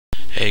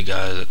Hey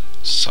guys,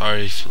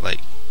 sorry if I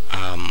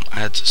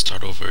had to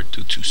start over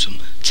due to some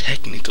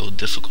technical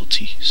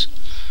difficulties.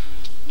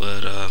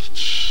 But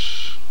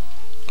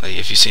like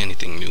if you see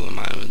anything new in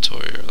my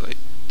inventory or like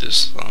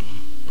this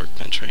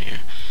workbench right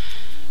here,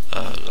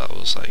 well,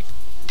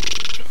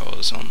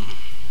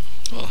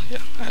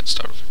 yeah, I had to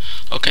start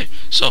over. Okay,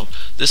 so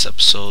this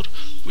episode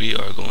we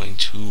are going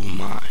to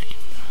mine.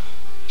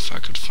 If I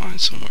could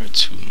find somewhere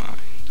to mine,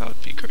 that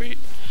would be great.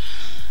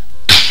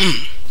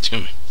 Excuse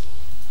me.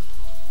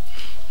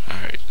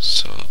 Alright,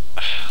 so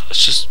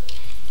let's just,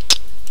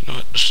 you know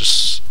what,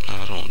 no,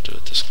 I don't want to do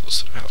it this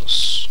close to the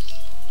house.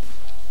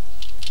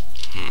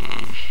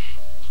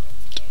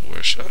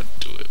 Where should I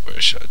do it?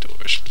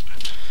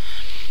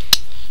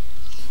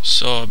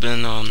 So I've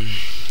been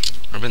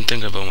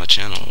thinking about my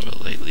channel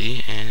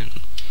lately, and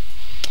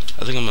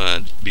I think I'm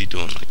gonna be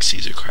doing like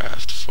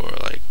Caesarcraft for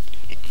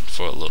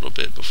a little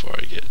bit before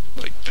I get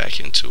like back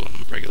into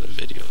regular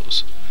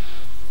videos.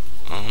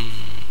 Come on,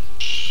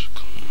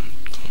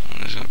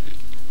 there's gonna be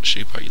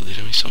sheep. Are you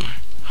leading me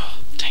somewhere? Oh,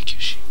 thank you,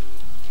 sheep.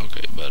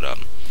 Okay, but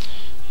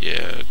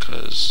yeah,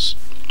 cause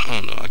I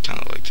don't know, I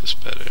kind of like this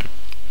better.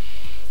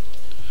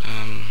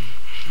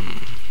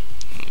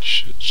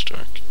 Shit's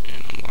dark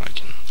and I'm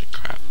lagging like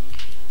crap.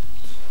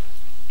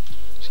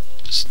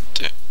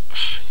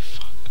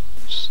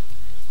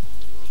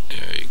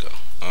 There you go.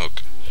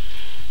 Okay.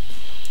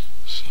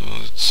 So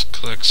let's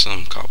collect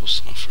some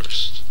cobblestone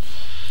first.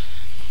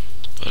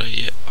 But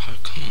yeah,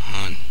 come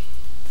on.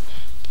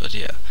 But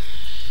yeah.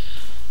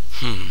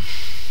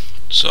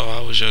 So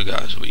how was your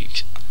guys'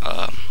 week?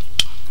 Oh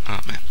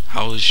man,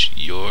 how was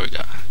you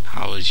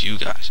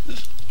guys?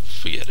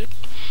 Forget it.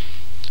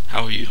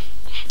 How are you?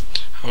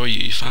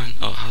 You fine?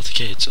 Oh, how the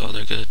kids? Oh,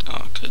 they're good.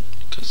 Oh, good.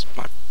 Because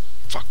my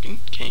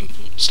fucking game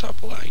won't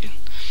stop lagging.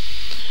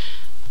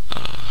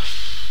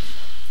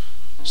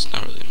 It's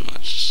not really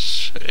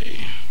much to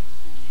say.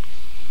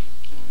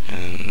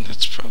 And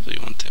that's probably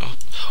one thing. Oh,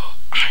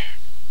 iron.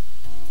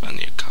 I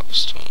need a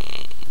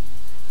cobblestone.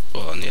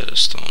 Well, I need a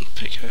stone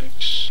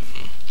pickaxe.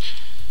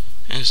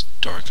 And it's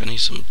dark. I need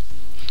some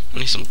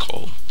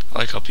coal. I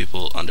like how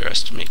people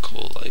underestimate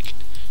coal. Like,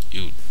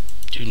 you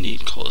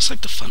need coal. It's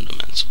like the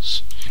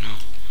fundamentals, you know?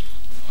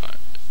 Alright.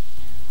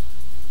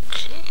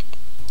 Okay.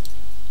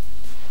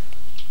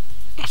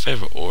 My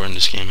favorite ore in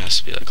this game has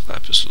to be like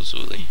lapis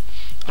lazuli.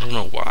 I don't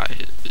know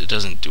why. It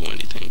doesn't do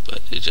anything,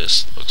 but it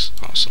just looks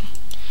awesome.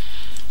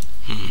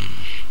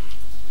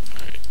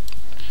 Alright.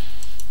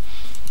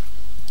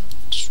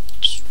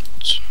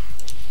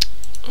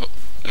 Oh,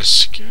 that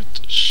scared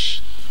the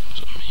shit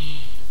out of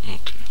me.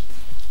 Okay.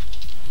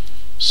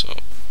 So,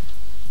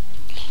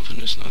 I'm hoping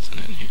there's nothing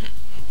in here.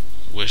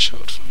 Wish I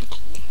would find coal.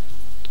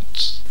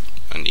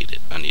 I need it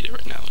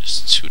right now.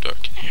 It's too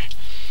dark in here.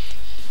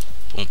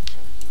 Boom.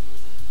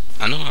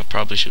 I know I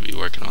probably should be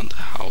working on the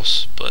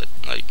house, but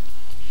like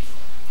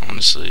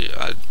honestly,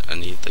 I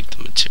need like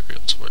the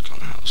material to work on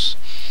the house.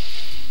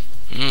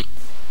 Oh man,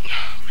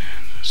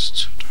 it's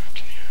too dark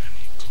in here. I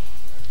need coal.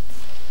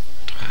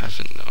 Do I have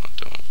it? No, I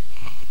don't.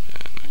 Oh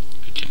man,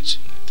 I can't see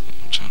anything.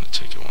 I'm trying to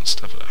take it one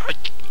step at a time.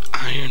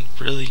 Iron?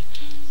 Really?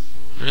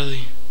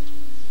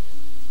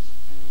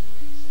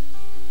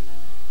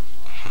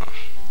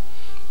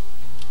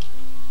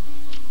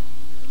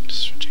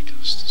 This is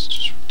ridiculous.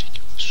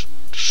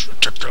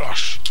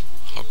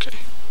 Okay.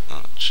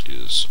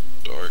 Jeez.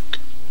 Dark.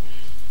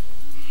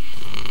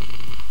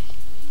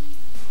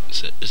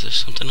 Is there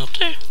something up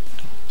there?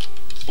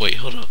 Wait,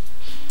 hold up.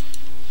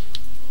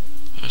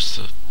 Where's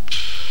the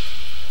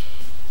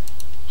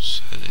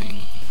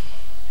setting?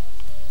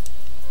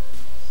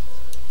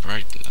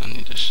 Bright. I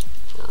need this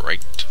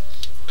bright.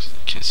 Because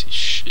I can't see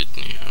shit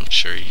in here. I'm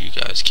sure you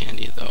guys can't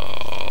either.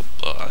 Oh,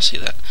 but I see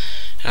that.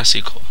 And I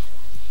see coal.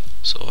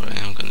 So what I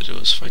am gonna do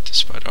is fight this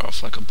spider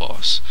off like a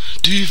boss.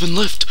 Do you even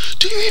lift?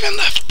 Bro?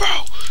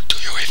 Do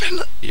you even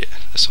lift? Yeah,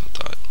 that's what I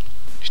thought.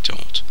 You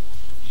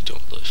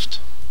don't lift.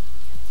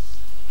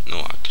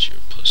 No, cause you're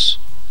a puss.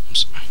 I'm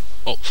sorry.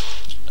 Oh,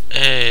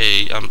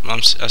 hey,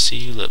 I see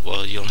you lift.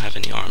 Well, you don't have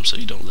any arms, so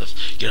you don't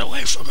lift. Get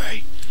away from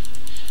me!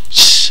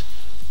 Shh.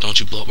 Don't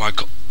you blow up my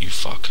coal, you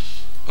fuck.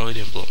 Oh, he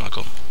didn't blow up my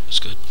coal. That's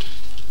good.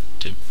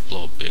 Did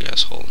blow a big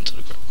ass hole into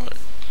the ground. Alright.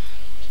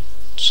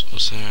 So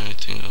is there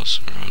anything else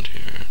around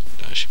here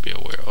that I should be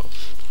aware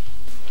of?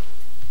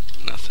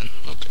 Nothing.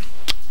 Okay.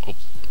 Oh,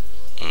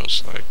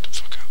 almost like the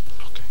fuck out.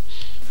 Okay.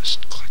 Let's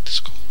collect this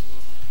coal.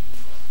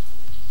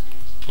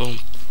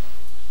 Boom.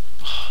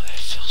 Oh, that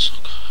feels so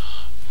good.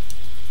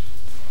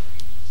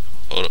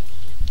 Hold up.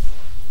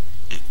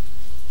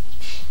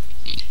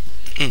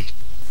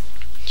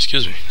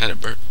 Excuse me. I had a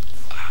burp.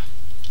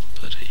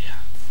 But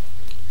yeah.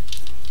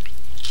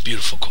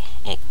 Beautiful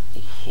coal.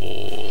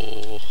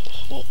 Oh.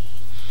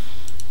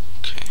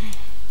 Okay.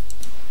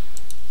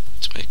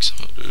 Let's make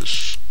some of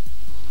this.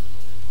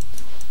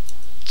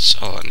 That's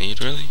all I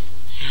need, really?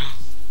 Yeah.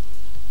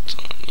 That's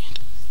all I need.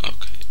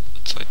 Okay.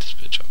 Let's light this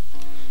bitch up.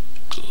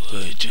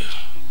 Good.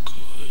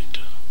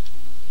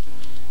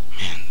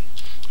 Man,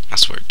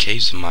 swear,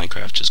 caves in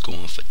Minecraft just go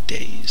on for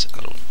days.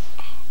 I don't.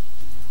 Oh,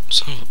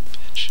 son of a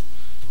bitch.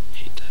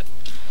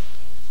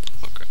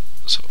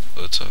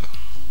 let's I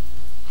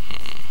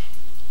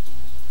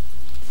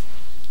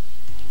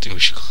think we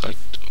should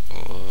collect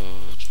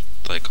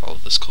like all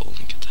of this coal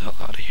and get the hell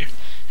out of here,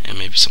 and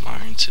maybe some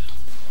iron too,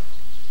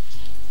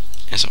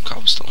 and some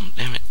cobblestone.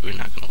 Damn it, we're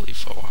not gonna leave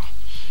for a while.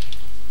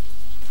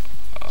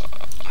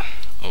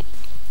 Oh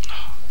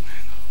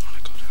man, I don't want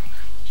to go down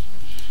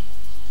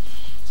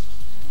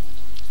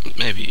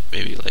there.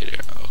 Maybe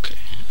later. Okay.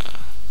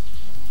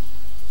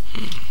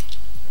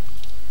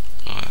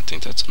 Well, I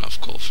think that's enough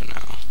coal for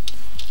now.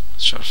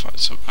 Let's try to find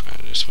some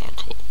iron. There's more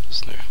coal,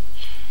 isn't there?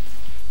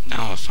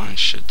 Now I find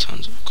shit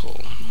tons of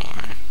coal and more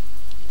iron.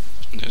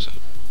 And there's a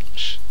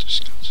shit. There's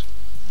scouts.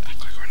 Act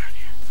like we're not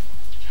here.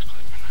 Act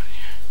like we're not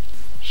here.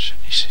 Shit,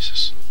 he sees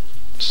us.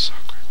 This is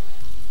awkward.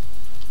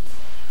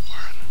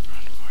 Run.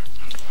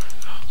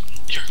 Oh,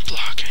 you're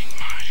blocking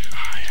my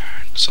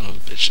iron. Son of a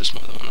bitch. There's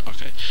more than one.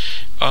 Okay.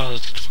 Oh,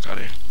 let's get the fuck out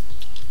of here.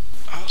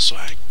 Oh,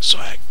 swag.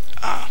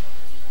 Ah.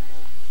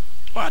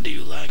 Why do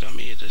you lag on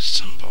me at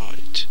some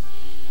point?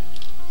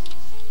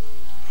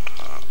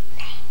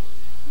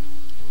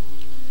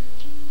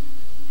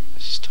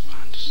 He's still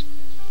behind us.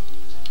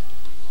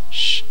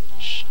 Shh.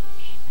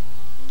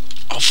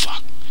 Oh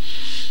fuck!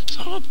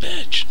 Son of a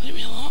bitch! Leave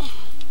me alone.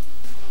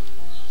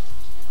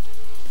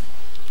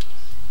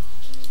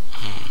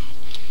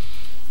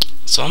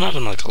 So I'm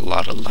having like a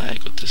lot of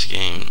lag with this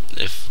game.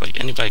 If like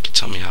anybody could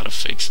tell me how to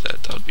fix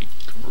that, that would be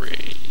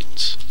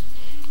great.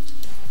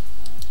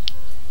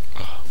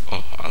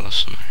 Oh, I left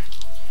some iron.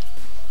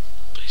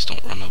 Please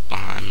don't run up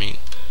behind me.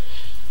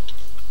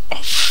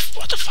 Oh,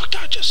 what the fuck did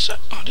I just say?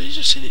 Oh, did they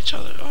just hit each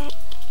other? Oh,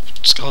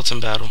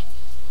 skeleton battle.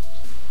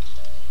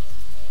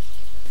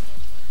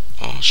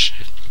 Oh,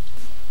 shit.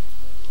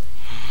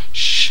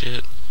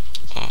 Shit.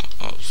 Oh,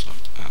 fuck.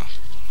 Ow.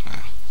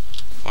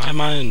 Why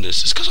am I in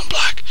this? It's because I'm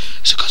black.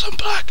 It's because I'm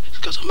black. It's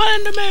because I'm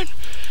an Enderman.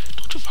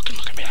 Don't you fucking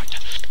look at me like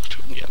that.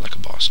 Yeah, like a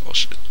boss. Oh,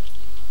 shit.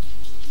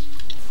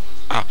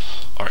 Ow.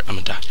 Alright, I'm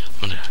gonna die.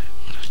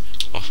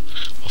 Oh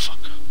fuck.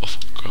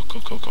 Go.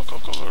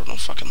 Don't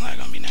fucking lag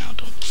on me now.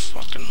 Don't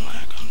fucking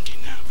lag on me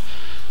now.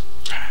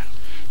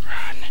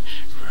 Run.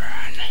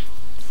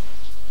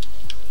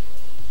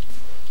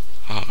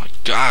 Oh my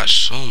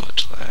gosh, so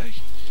much lag.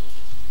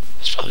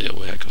 There's probably a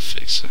way I could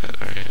fix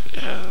that. Alright,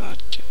 yeah, I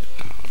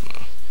don't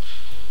know.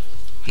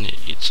 I need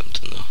to eat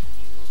something though.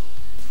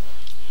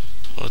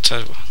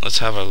 Let's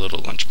have our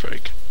little lunch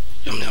break.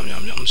 Yum.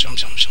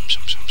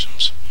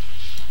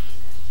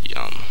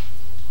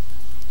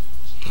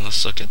 Now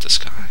let's look at the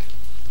sky.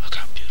 Look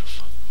how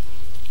beautiful.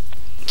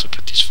 Let's look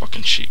at these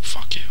fucking sheep.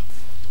 Fuck you.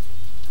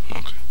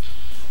 Okay.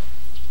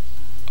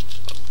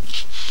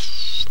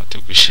 I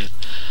think we should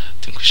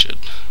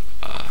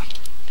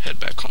head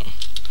back home.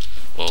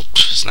 Well,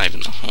 it's not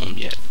even home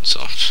yet,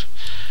 so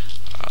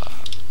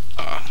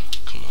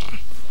come on.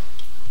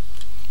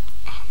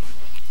 Oh my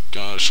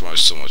gosh, why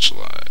so much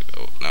lag?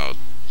 Oh, now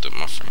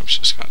my frames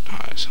just got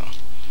high as hell,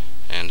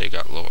 and they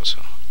got low as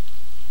hell.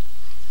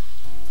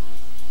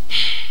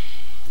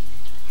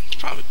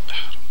 Probably,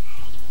 I don't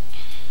know.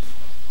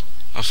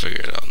 I'll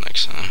figure it out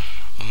next time.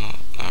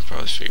 I'll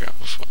probably figure out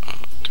before.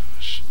 Oh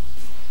gosh.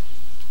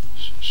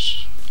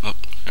 Oh,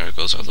 there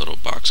goes our little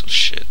box of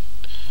shit.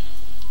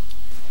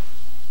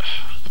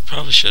 I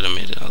probably should have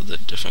made it out of the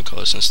different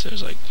colors since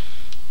there's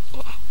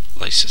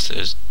since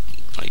there's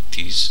like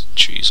these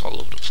trees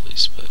all over the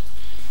place, but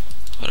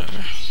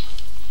whatever.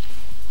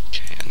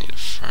 Okay, I need a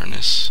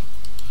furnace.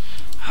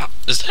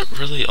 Is that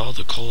really all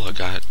the coal I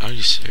got? Are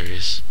you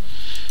serious?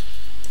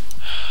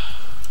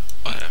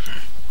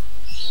 Whatever.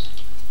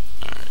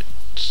 Alright.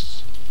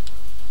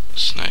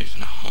 It's not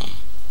even a home.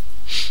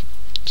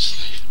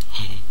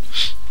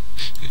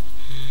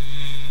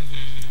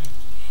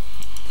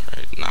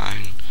 Alright,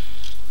 9.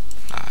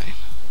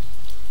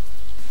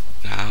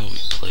 Now we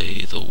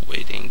play the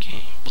waiting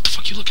game. What the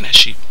fuck you looking at,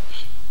 sheep?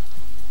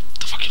 What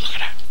the fuck you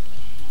looking at?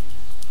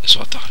 That's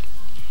what I thought.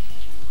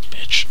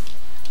 Bitch.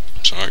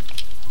 I'm sorry.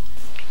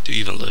 Do you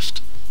even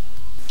lift?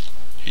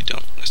 You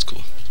don't. That's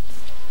cool.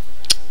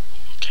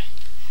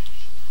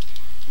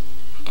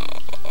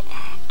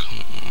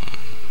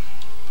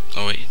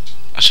 Oh wait,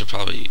 I should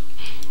probably.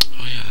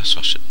 Oh yeah, that's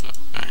what I should.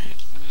 Alright,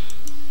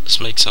 let's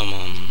make some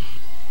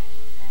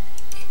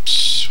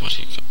what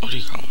do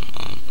you call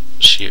them?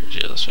 Shears.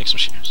 Yeah, let's make some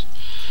shears.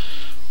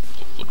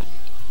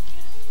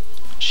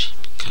 Sheep,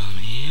 come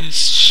here,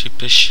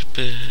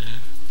 sheepy.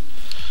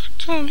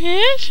 Come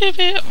here,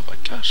 sheepy. Oh my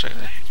gosh, I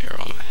got a hair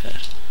on my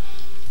head.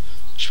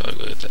 Should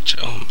probably go get that.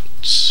 Oh my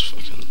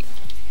fucking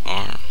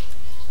arm.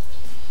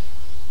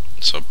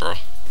 What's up, bro?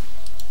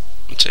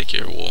 I'll take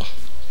your wool.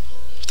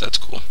 If that's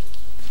cool.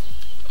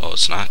 Oh,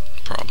 it's not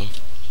a problem.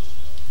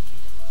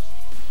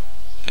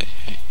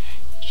 Hey.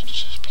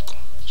 Just be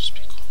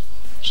cool.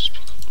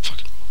 Fuck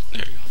it.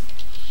 There you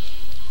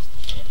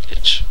go.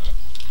 Bitch.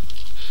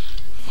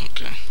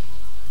 Okay.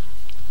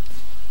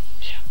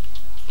 Yeah.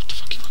 What the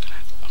fuck are you looking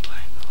at? I'm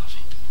playing. I love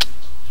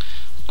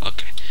you.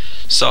 Okay.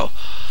 So,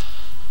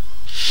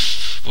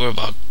 we're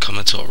about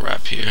coming to a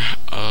wrap here.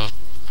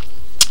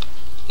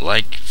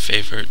 Like,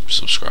 favorite,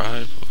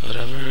 subscribe,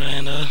 whatever,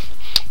 and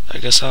I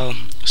guess I'll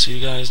see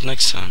you guys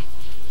next time.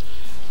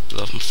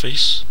 Love my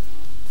face?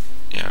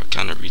 Yeah, I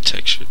kind of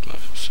retextured my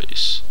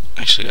face.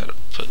 Actually, gotta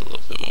put a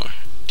little bit more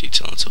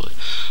detail into it.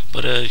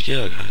 But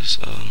yeah, guys.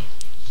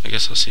 I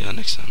guess I'll see y'all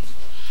next time.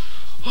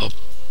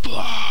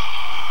 Bye.